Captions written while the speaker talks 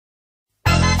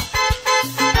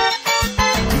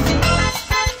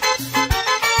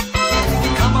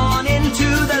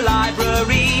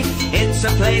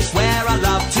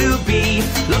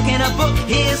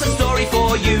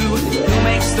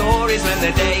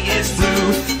the day is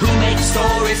through? Who makes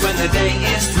stories when the day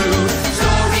is through?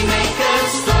 Story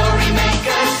makers,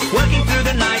 working through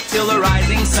the night till the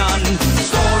rising sun.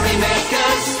 Story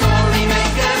makers,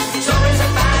 stories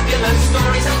are fabulous,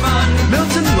 stories are fun.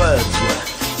 Milton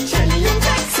Wordsworth, Shelley and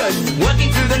Jackson,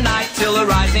 working through the night till the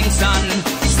rising sun.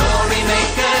 Story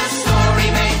makers,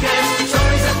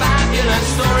 stories are fabulous,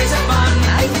 stories are fun.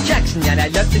 I'm Jackson and I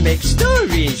love to make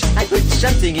stories. I put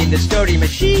something in the story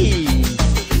machine.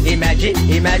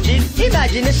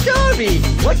 Imagine a story.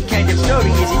 What kind of story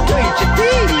is it going to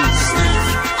be?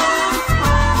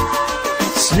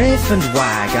 Sniff and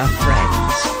Wag are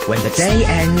friends. When the day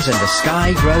ends and the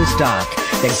sky grows dark,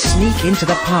 they sneak into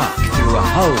the park through a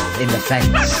hole in the fence.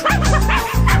 Story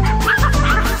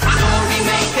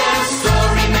makers,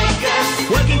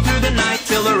 working through the night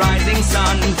till the rising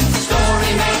sun.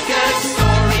 Story makers,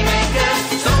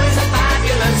 stories are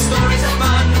fabulous, stories are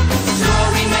fun.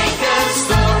 Story makers,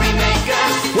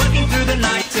 working through the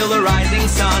night till the rising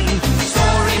sun.